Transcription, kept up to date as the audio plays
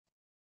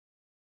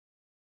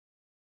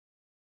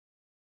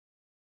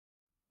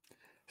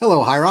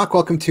Hello, High Rock.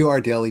 Welcome to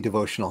our daily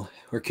devotional.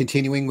 We're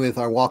continuing with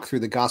our walk through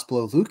the Gospel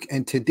of Luke,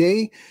 and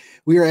today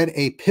we are at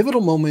a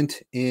pivotal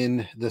moment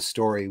in the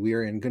story. We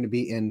are going to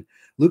be in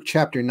Luke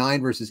chapter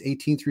 9, verses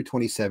 18 through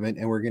 27,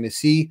 and we're going to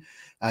see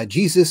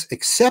Jesus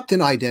accept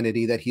an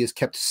identity that he has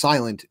kept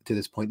silent to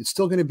this point. It's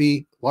still going to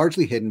be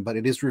largely hidden, but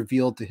it is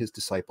revealed to his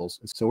disciples.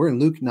 And so we're in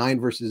Luke 9,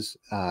 verses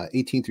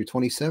 18 through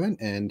 27,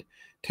 and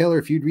Taylor,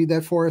 if you'd read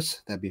that for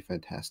us, that'd be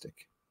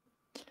fantastic.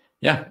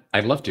 Yeah,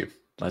 I'd love to.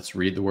 Let's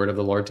read the word of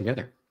the Lord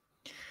together.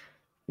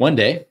 One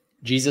day,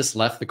 Jesus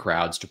left the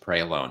crowds to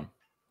pray alone.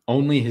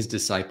 Only his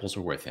disciples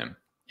were with him,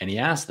 and he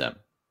asked them,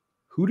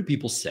 "Who do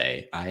people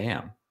say I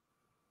am?"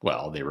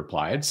 Well, they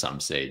replied, "Some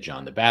say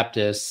John the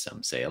Baptist,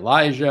 some say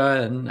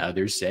Elijah, and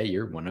others say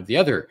you're one of the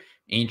other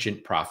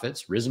ancient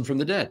prophets risen from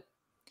the dead."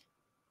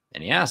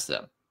 And he asked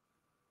them,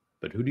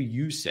 "But who do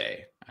you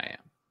say I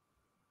am?"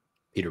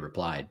 Peter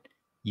replied,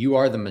 "You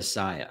are the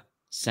Messiah,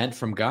 sent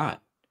from God."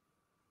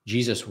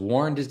 Jesus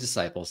warned his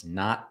disciples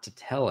not to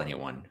tell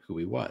anyone who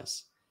he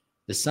was.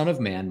 "The Son of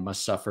Man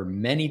must suffer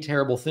many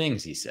terrible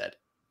things," he said.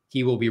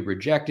 "He will be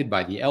rejected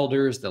by the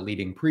elders, the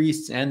leading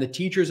priests, and the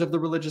teachers of the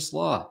religious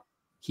law.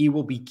 He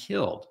will be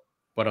killed,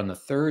 but on the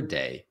third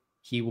day,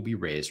 he will be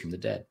raised from the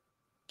dead."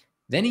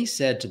 Then he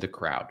said to the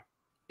crowd,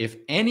 "If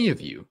any of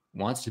you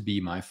wants to be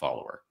my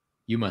follower,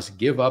 you must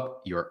give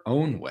up your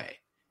own way.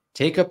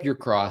 Take up your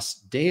cross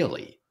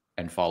daily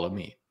and follow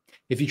me.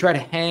 If you try to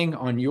hang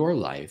on your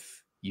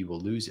life, you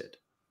will lose it.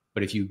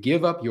 But if you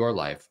give up your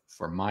life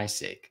for my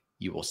sake,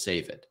 you will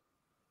save it.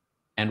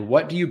 And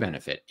what do you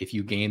benefit if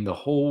you gain the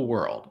whole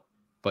world,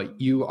 but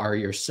you are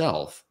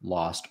yourself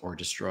lost or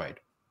destroyed?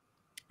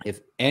 If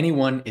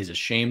anyone is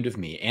ashamed of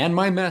me and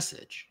my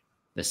message,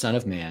 the Son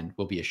of Man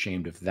will be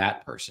ashamed of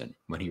that person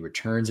when he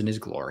returns in his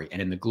glory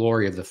and in the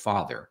glory of the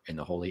Father and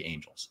the holy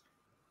angels.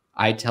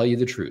 I tell you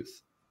the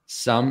truth,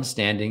 some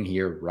standing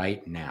here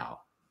right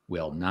now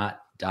will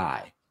not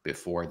die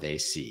before they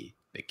see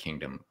the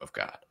kingdom of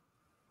God."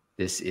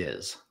 This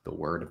is the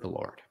word of the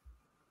Lord.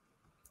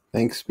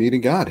 Thanks be to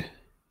God.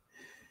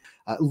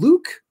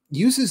 Luke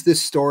uses this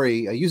story,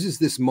 uses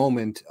this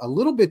moment a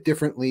little bit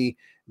differently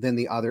than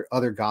the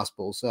other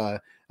Gospels.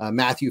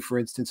 Matthew, for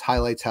instance,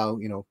 highlights how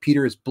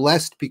Peter is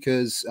blessed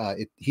because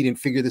he didn't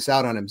figure this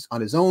out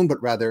on his own,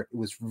 but rather it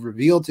was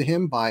revealed to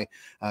him by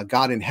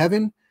God in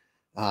heaven.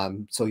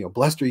 So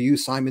blessed are you,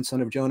 Simon,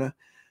 son of Jonah.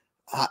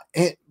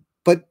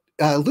 But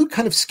Luke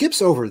kind of skips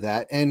over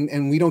that,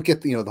 and we don't get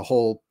the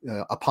whole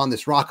upon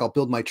this rock I'll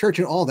build my church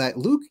and all that.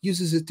 Luke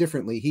uses it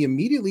differently. He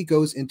immediately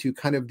goes into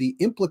kind of the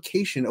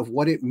implication of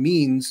what it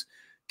means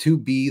to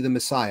be the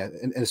Messiah,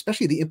 and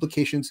especially the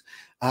implications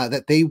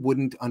that they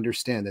wouldn't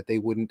understand, that they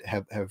wouldn't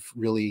have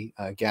really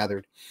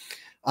gathered.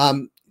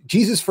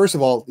 Jesus, first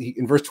of all,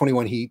 in verse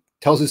 21, he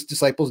tells his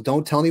disciples,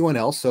 "Don't tell anyone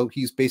else." So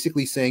he's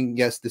basically saying,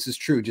 yes, this is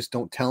true, just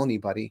don't tell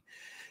anybody.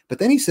 But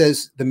then he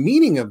says the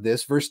meaning of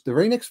this verse, the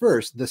very next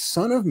verse, "The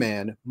Son of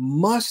Man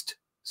must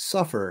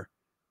suffer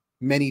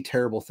many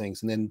terrible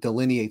things," and then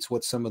delineates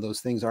what some of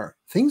those things are,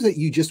 things that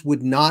you just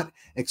would not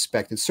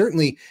expect. And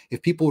certainly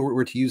if people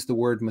were to use the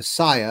word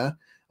Messiah,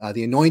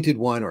 the anointed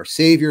one or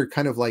Savior,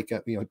 kind of like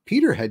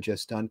Peter had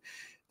just done,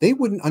 they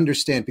wouldn't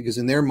understand, because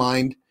in their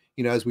mind,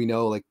 as we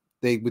know, like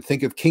they would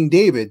think of King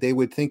David, they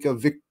would think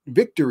of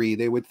victory,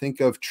 they would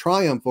think of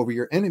triumph over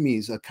your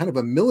enemies, a kind of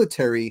a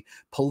military,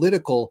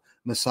 political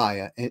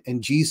Messiah.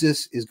 And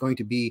Jesus is going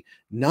to be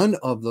none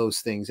of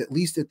those things, at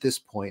least at this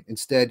point.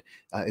 Instead,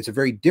 it's a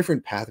very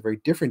different path, a very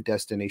different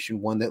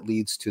destination, one that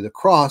leads to the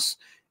cross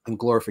and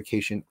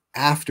glorification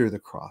after the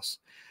cross.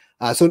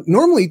 So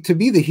normally to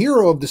be the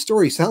hero of the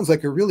story sounds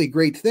like a really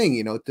great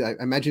thing. I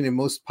imagine in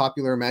most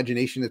popular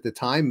imagination at the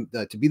time,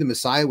 to be the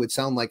Messiah would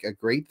sound like a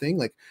great thing.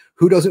 Like,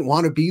 who doesn't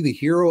want to be the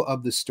hero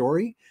of the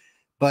story?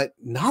 But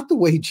not the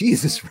way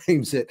Jesus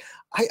frames it.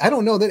 I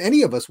don't know that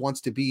any of us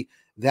wants to be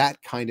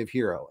that kind of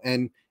hero.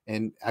 And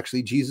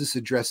actually, Jesus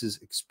addresses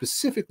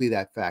specifically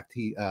that fact.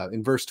 He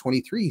in verse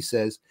 23, he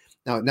says,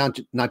 now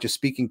not just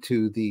speaking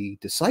to the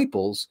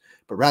disciples,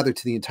 but rather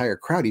to the entire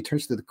crowd. He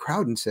turns to the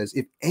crowd and says,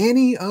 "If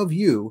any of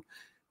you,"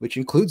 which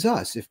includes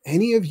us, "if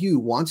any of you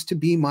wants to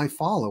be my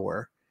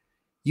follower,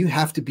 you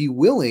have to be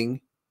willing,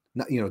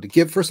 to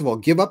give, first of all,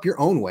 give up your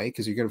own way,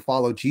 because you're going to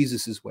follow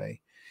Jesus's way.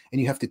 And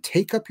you have to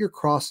take up your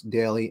cross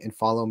daily and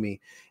follow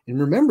me." And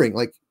remembering,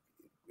 like,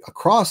 a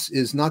cross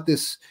is not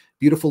this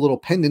beautiful little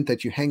pendant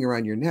that you hang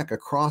around your neck. A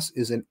cross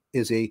is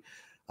a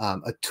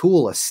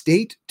tool, a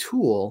state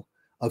tool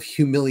of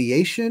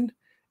humiliation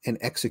and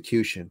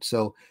execution.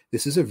 So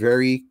this is a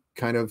very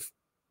kind of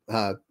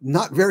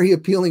not very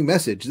appealing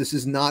message. This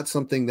is not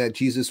something that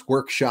Jesus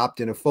workshopped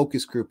in a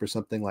focus group or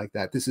something like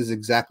that. This is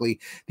exactly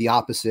the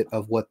opposite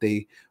of what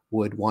they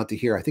would want to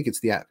hear. I think it's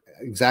the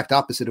exact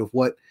opposite of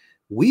what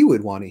we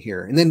would want to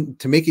hear. And then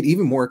to make it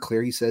even more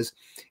clear, he says,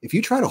 if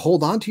you try to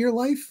hold on to your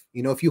life,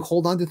 if you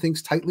hold on to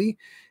things tightly,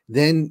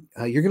 then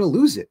you're going to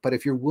lose it. But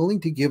if you're willing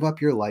to give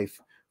up your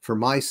life for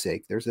my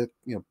sake, there's a,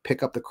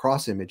 pick up the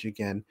cross image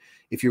again.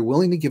 If you're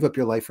willing to give up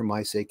your life for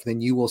my sake,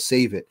 then you will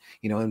save it.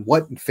 And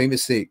what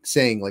famous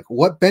saying, like,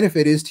 what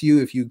benefit is to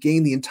you if you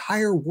gain the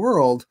entire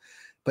world,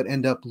 but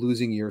end up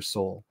losing your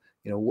soul?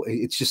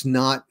 It's just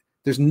not,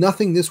 there's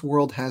nothing this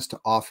world has to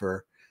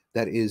offer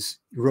that is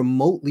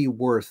remotely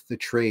worth the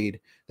trade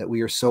that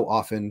we are so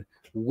often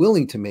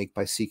willing to make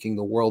by seeking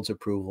the world's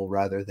approval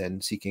rather than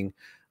seeking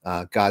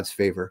God's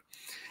favor.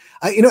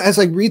 As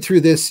I read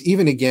through this,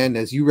 even again,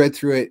 as you read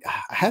through it,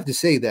 I have to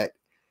say that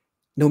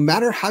no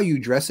matter how you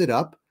dress it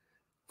up,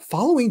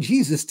 following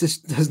Jesus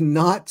just does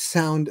not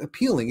sound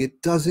appealing.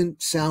 It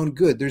doesn't sound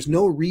good. There's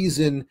no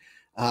reason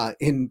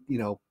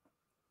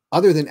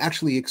other than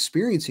actually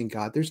experiencing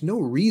God, there's no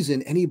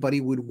reason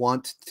anybody would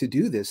want to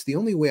do this. The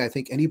only way I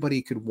think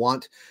anybody could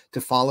want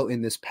to follow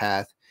in this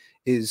path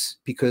is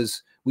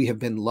because we have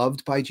been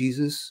loved by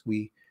Jesus.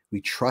 We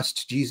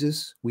trust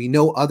Jesus. We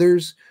know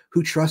others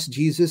who trust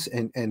Jesus,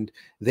 and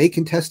they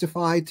can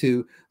testify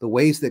to the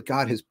ways that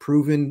God has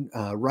proven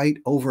right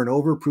over and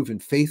over, proven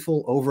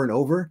faithful over and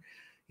over,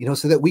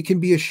 so that we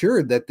can be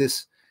assured that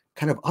this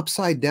kind of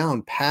upside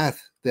down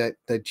path that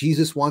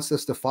Jesus wants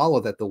us to follow,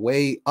 that the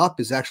way up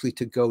is actually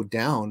to go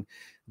down.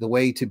 The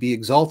way to be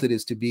exalted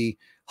is to be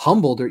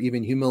humbled or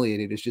even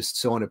humiliated, is just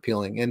so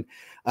unappealing. And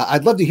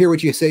I'd love to hear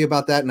what you say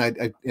about that. And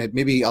I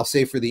maybe I'll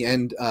say for the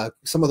end,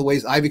 some of the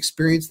ways I've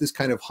experienced this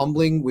kind of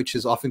humbling, which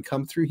has often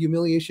come through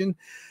humiliation.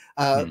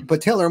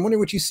 But Taylor, I'm wondering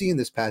what you see in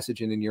this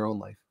passage and in your own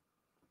life.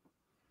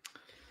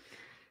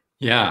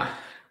 Yeah.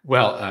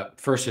 Well,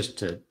 first, just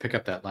to pick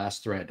up that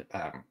last thread,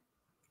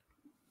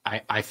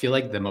 I feel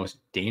like the most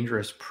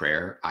dangerous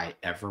prayer I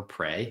ever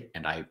pray,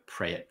 and I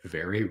pray it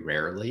very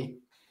rarely,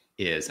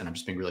 is, and I'm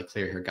just being really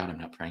clear here, God, I'm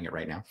not praying it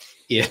right now,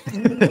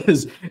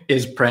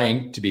 is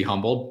praying to be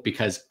humbled,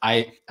 because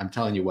I'm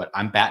telling you what,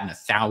 I'm batting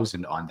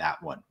 1,000 on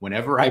that one.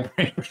 Whenever I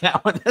pray for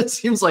that one, that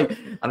seems like,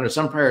 I don't know,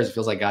 some prayers, it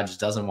feels like God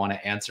just doesn't want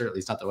to answer, at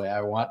least not the way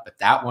I want. But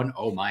that one,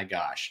 oh my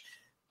gosh,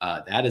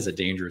 that is a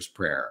dangerous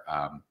prayer.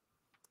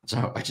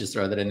 So I just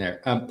throw that in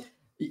there.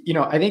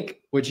 I think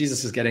what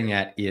Jesus is getting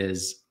at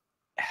is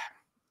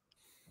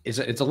it's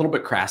a little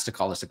bit crass to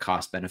call this a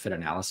cost benefit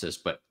analysis,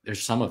 but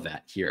there's some of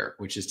that here,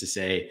 which is to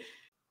say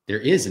there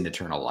is an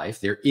eternal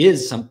life. There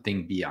is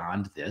something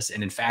beyond this.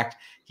 And in fact,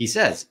 he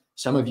says,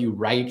 some of you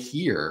right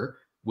here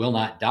will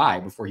not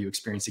die before you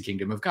experience the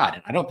kingdom of God.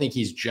 And I don't think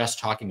he's just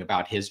talking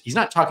about he's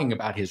not talking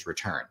about his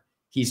return.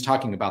 He's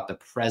talking about the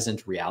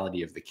present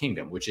reality of the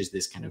kingdom, which is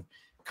this kind of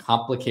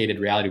complicated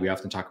reality. We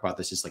often talk about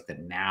this as like the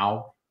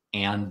now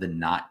and the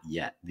not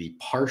yet, the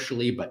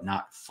partially but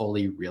not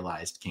fully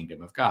realized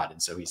kingdom of God. And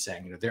so he's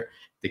saying,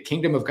 the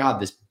kingdom of God,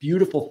 this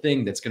beautiful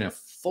thing that's going to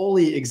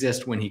fully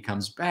exist when he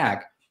comes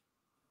back,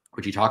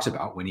 which he talks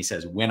about when he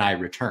says, when I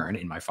return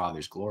in my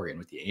Father's glory and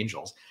with the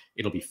angels,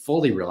 it'll be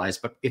fully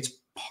realized, but it's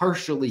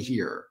partially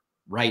here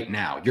right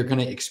now. You're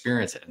going to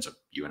experience it. And so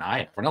you and I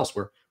and everyone else,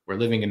 we're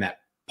living in that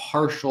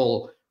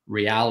partial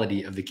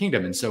reality of the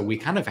kingdom. And so we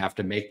kind of have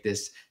to make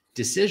this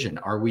decision.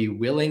 Are we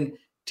willing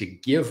to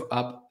give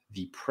up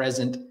the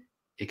present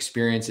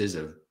experiences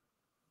of,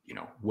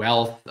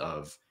 wealth,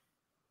 of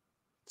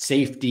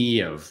safety,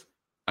 of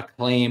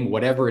acclaim,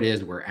 whatever it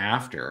is we're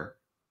after,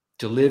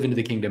 to live into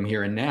the kingdom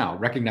here and now,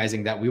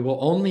 recognizing that we will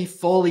only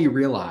fully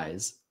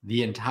realize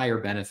the entire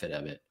benefit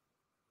of it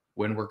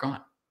when we're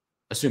gone,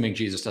 assuming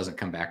Jesus doesn't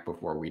come back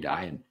before we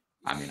die. And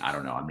I mean, I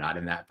don't know, I'm not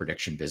in that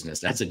prediction business.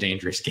 That's a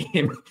dangerous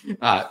game.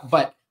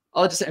 But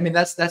I'll just say,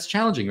 that's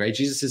challenging, right?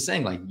 Jesus is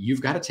saying, like,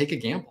 you've got to take a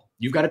gamble.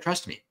 You've got to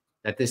trust me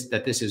that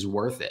this is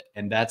worth it.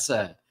 And that's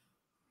a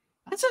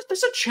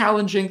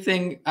challenging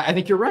thing. I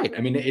think you're right.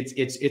 I mean,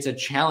 it's a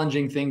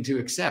challenging thing to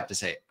accept, to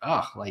say,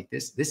 oh, like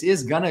this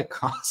is going to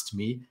cost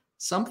me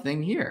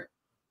something here.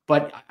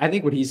 But I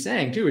think what he's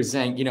saying too is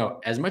saying,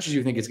 as much as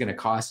you think it's going to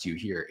cost you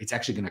here, it's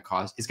actually going to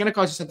cost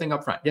you something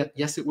up front. Yeah,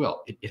 yes, it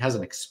will. It has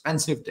an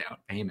expensive down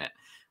payment.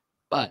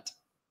 But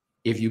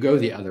if you go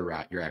the other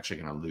route, you're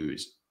actually going to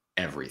lose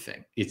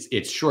everything.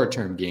 It's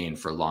short-term gain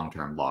for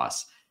long-term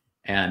loss.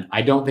 And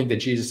I don't think that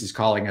Jesus is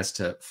calling us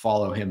to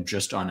follow him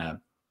just on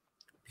a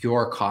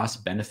pure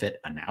cost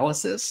benefit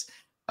analysis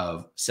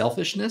of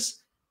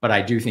selfishness, but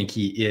I do think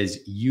he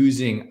is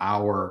using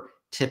our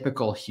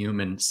typical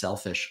human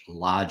selfish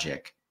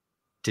logic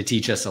to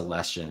teach us a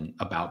lesson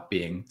about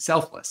being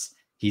selfless.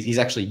 He's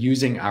actually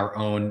using our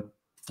own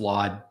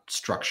flawed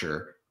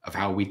structure of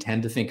how we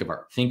tend to think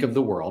of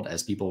the world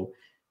as people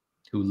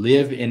who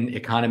live in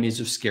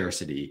economies of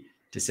scarcity,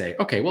 to say,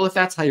 okay, well, if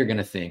that's how you're going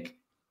to think,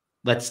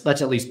 let's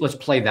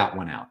play that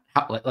one out.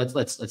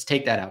 Let's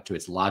take that out to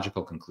its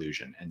logical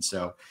conclusion. And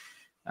so,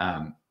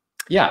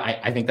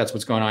 I think that's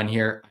what's going on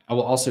here. I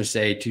will also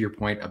say, to your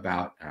point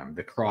about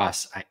the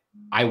cross,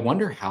 I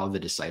wonder how the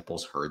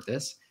disciples heard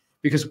this,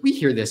 because we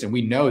hear this and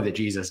we know that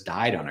Jesus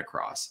died on a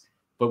cross,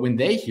 but when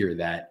they hear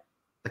that,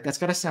 like, that's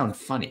got to sound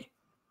funny.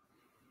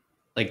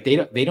 Like they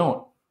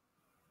don't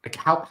like,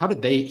 how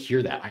did they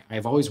hear that?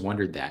 I've always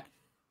wondered that.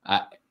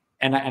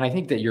 And I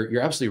think that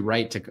you're absolutely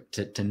right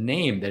to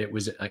name that it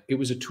was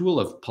a tool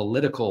of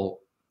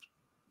political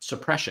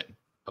suppression.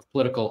 of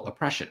political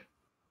oppression.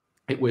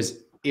 It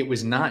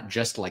was not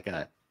just like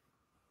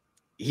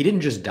he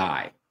didn't just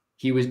die.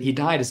 He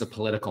died as a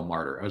political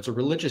martyr, as a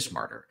religious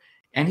martyr.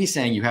 And he's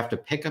saying you have to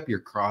pick up your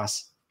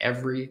cross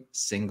every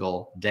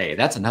single day.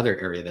 That's another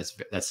area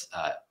that's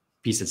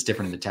piece that's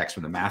different in the text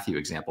from the Matthew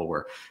example,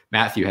 where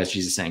Matthew has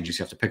Jesus saying, you just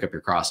have to pick up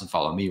your cross and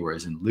follow me.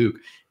 Whereas in Luke,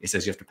 it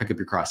says you have to pick up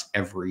your cross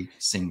every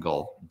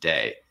single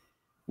day,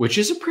 which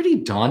is a pretty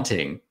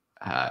daunting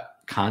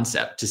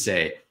concept to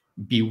say,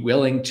 be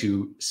willing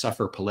to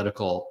suffer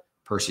political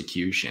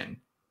persecution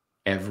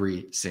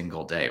every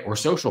single day, or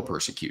social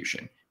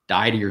persecution.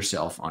 Die to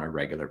yourself on a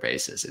regular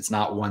basis. It's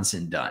not once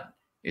and done.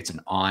 It's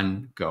an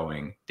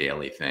ongoing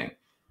daily thing.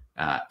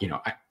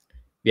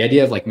 The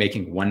idea of like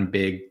making one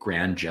big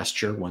grand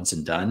gesture once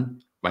and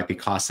done might be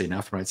costly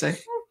enough. I'd say,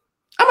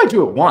 I might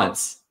do it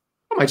once.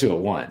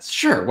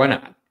 Sure, why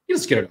not? You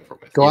just get it over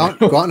with. Go out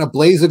in a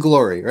blaze of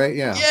glory, right?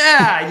 Yeah.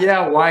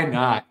 Yeah. Why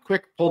not?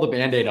 Quick, pull the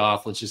Band-Aid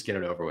off. Let's just get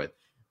it over with.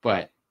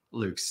 But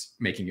Luke's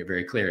making it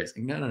very clear. He's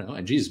saying, no.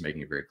 And Jesus is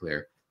making it very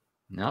clear.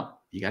 No,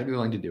 you got to be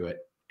willing to do it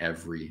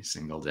every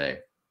single day.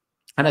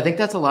 And I think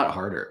that's a lot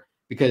harder,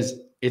 because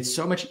it's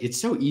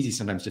so easy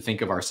sometimes to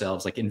think of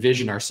ourselves, like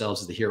envision ourselves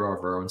as the hero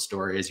of our own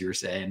story, as you were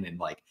saying, and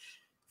like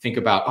think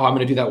about, I'm going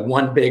to do that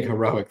one big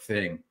heroic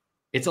thing.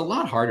 It's a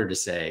lot harder to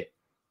say,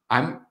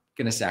 I'm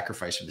going to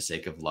sacrifice for the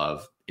sake of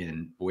love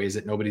in ways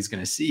that nobody's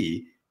going to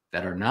see,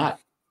 that are not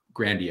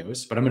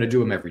grandiose, but I'm going to do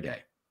them every day.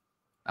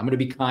 I'm going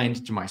to be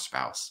kind to my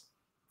spouse.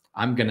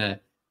 I'm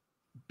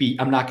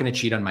not going to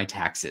cheat on my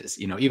taxes,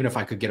 even if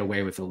I could get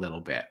away with a little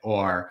bit,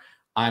 or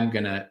I'm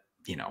going to,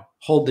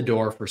 hold the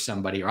door for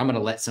somebody, or I'm going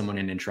to let someone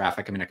in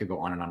traffic. I mean, I could go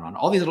on and on and on.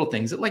 All these little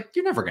things that like,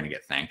 you're never going to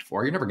get thanked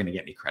for. You're never going to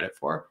get any credit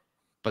for,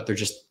 but they're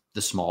just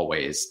the small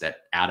ways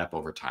that add up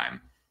over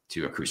time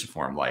to a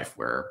cruciform life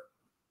where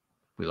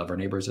we love our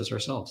neighbors as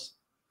ourselves.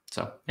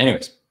 So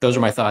anyways, those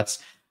are my thoughts.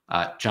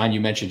 John,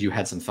 you mentioned you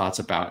had some thoughts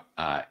about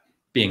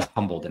being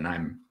humbled, and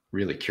I'm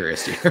really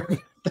curious to hear.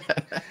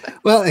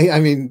 Well, I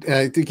mean,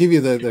 to give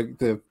you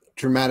the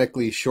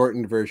dramatically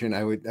shortened version,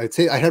 I'd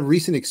say I had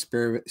recent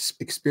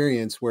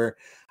experience where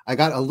I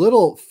got a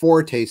little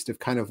foretaste of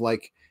kind of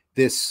like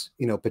this,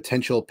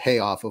 potential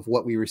payoff of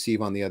what we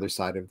receive on the other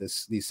side of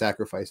these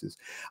sacrifices.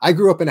 I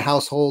grew up in a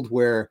household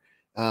where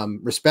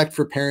respect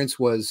for parents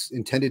was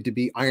intended to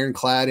be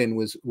ironclad and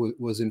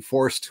was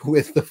enforced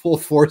with the full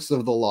force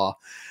of the law.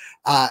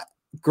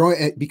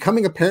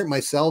 Becoming a parent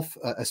myself,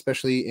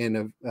 especially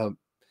in a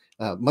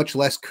much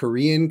less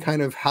Korean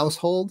kind of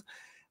household,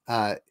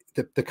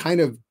 the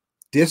kind of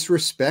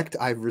disrespect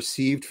I've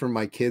received from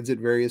my kids at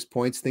various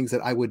points, things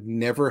that I would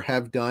never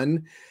have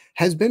done,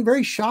 has been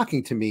very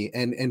shocking to me,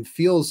 and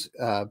feels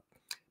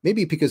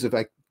maybe because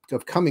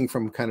of coming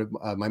from kind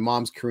of my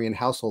mom's Korean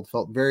household,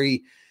 felt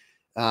very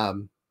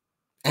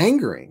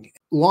angering.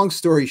 Long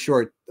story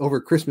short, over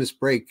Christmas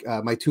break,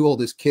 my two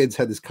oldest kids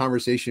had this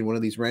conversation, one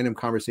of these random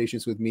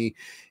conversations with me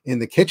in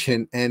the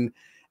kitchen, and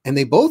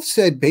they both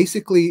said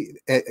basically,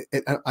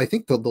 I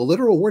think the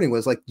literal wording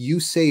was like, "You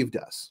saved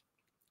us,"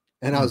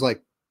 and I was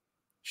like,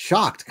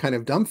 shocked, kind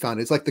of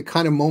dumbfounded. It's like the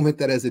kind of moment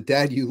that as a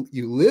dad you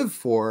live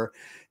for,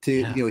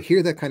 to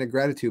hear that kind of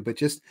gratitude. But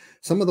just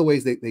some of the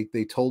ways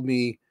they told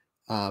me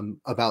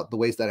about the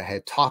ways that I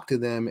had talked to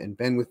them and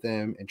been with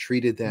them and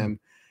treated them.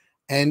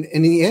 And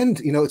in the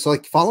end, it's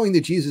like following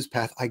the Jesus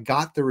path, I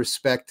got the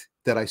respect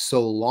that I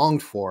so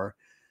longed for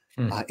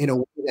in a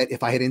way that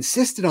if I had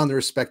insisted on the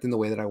respect in the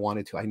way that I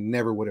wanted to, I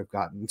never would have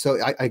gotten. So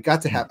I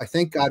got to have, I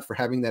thank God for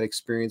having that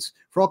experience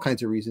for all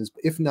kinds of reasons,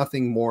 if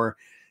nothing more.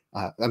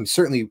 I'm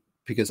certainly,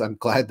 because I'm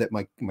glad that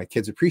my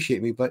kids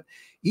appreciate me, but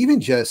even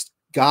just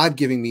God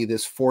giving me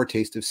this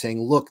foretaste of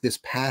saying, look, this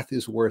path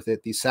is worth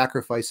it. These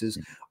sacrifices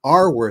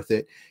are worth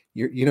it.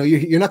 You're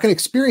not going to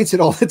experience it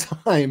all the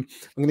time.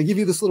 I'm going to give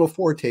you this little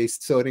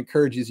foretaste, so it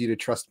encourages you to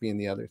trust me in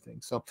the other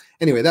things. So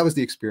anyway, that was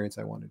the experience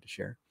I wanted to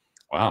share.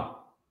 Wow.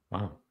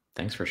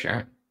 Thanks for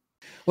sharing.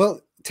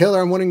 Well,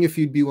 Taylor, I'm wondering if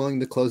you'd be willing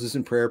to close us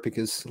in prayer,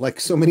 because like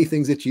so many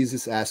things that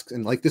Jesus asks,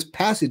 and like this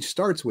passage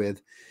starts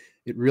with,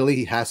 it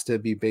really has to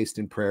be based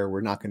in prayer.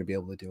 We're not going to be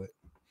able to do it.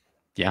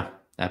 Yeah,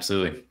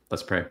 absolutely.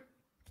 Let's pray.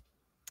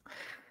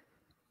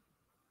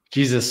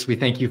 Jesus, we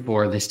thank you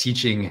for this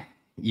teaching,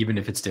 even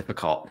if it's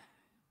difficult.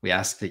 We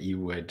ask that you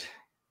would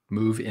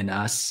move in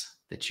us,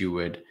 that you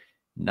would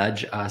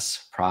nudge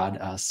us, prod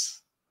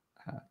us,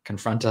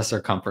 confront us,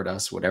 or comfort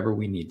us, whatever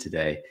we need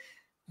today,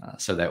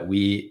 so that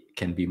we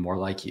can be more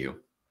like you,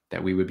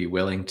 that we would be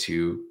willing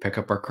to pick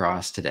up our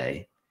cross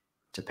today,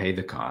 to pay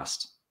the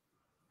cost,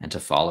 and to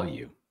follow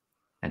you,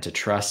 and to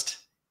trust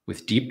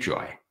with deep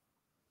joy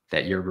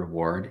that your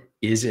reward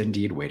is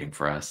indeed waiting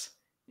for us,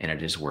 and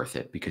it is worth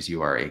it, because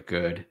you are a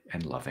good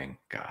and loving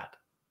God.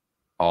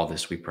 All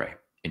this we pray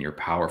in your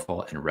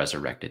powerful and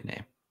resurrected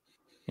name.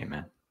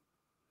 Amen.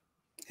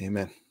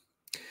 Amen.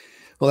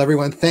 Well,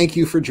 everyone, thank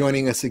you for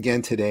joining us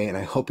again today, and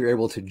I hope you're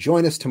able to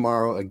join us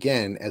tomorrow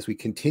again as we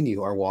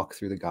continue our walk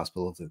through the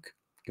Gospel of Luke.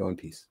 Go in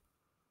peace.